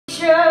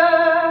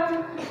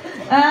picture.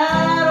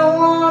 I don't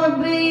want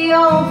to be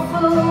your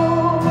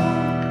fool.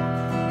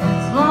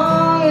 As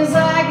long as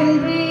I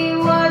can be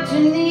what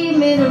you need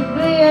me to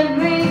be, I'd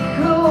be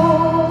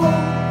cool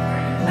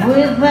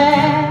with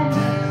that.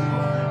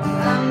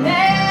 I'm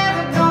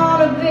never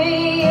gonna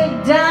be a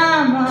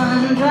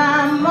diamond.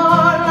 I'm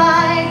more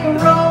like a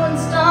rolling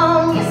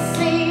stone, you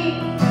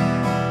see.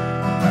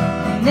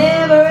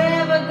 Never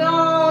ever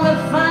gonna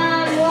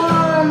find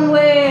one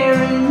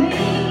wearing me,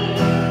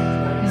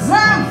 'cause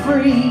I'm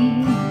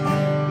free.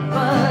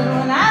 But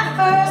when I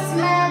first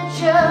met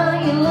you,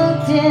 you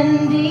looked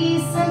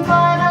indecent,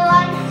 but I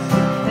liked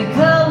the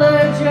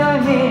colored your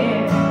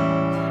hair,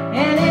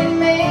 and it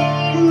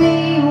made me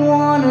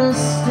wanna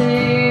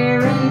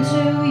stare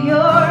into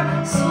your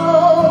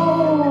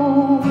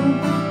soul.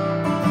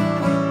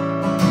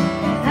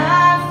 And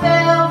I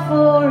fell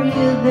for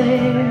you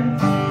there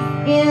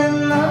in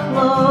the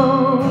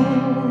glow.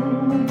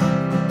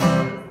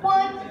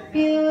 What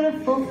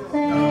beautiful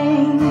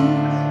things,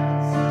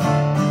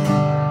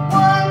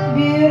 what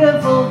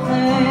beautiful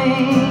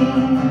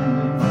things,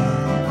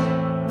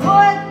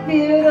 what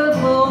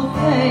beautiful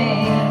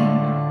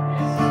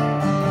things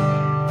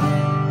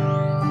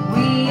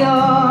we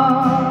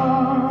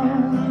are.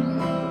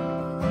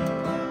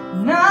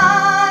 And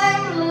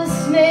I'm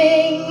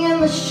listening in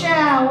the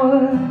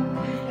shower,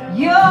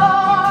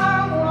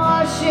 you're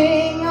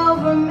washing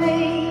over me.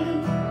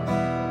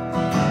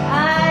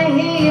 I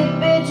hear you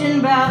bitching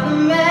about the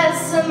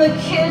mess in the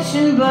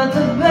kitchen, but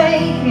the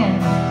bacon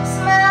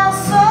smells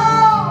so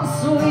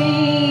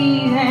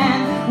sweet.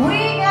 And we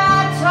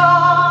got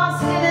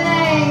tossed in an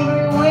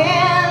angry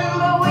wind,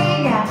 but we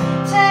got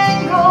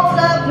tangled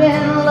up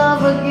in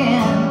love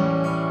again.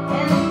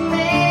 And it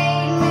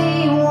made me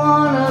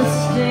wanna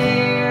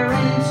stare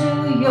into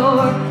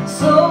your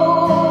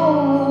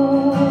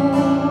soul.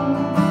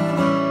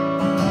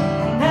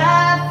 And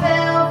I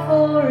fell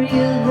for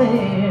you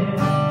there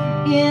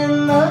in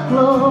the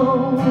glow.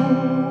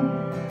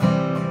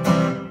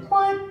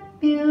 What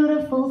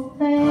beautiful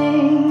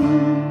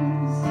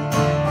things,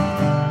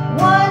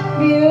 what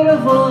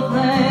beautiful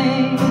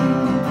things,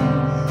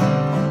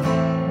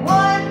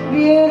 what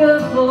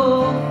beautiful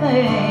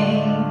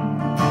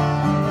things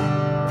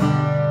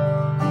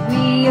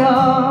we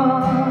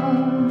are.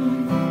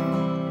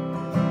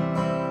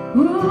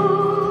 Ooh.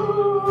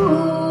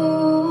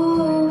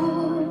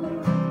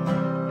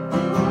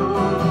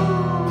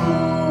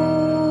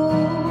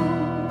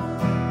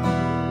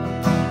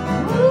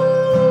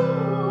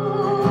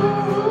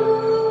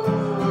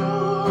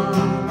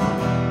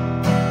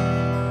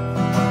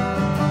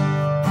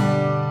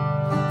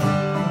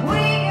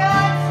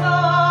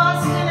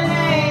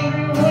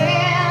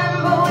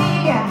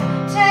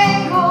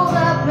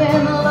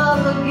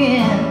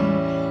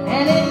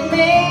 And it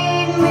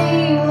made me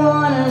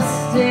wanna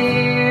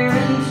stare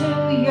into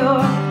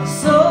your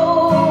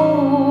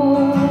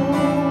soul.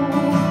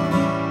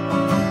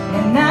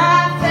 And I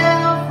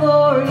fell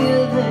for you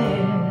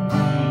there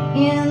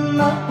in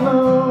the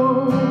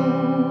glow.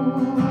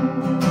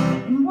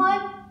 And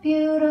what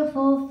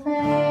beautiful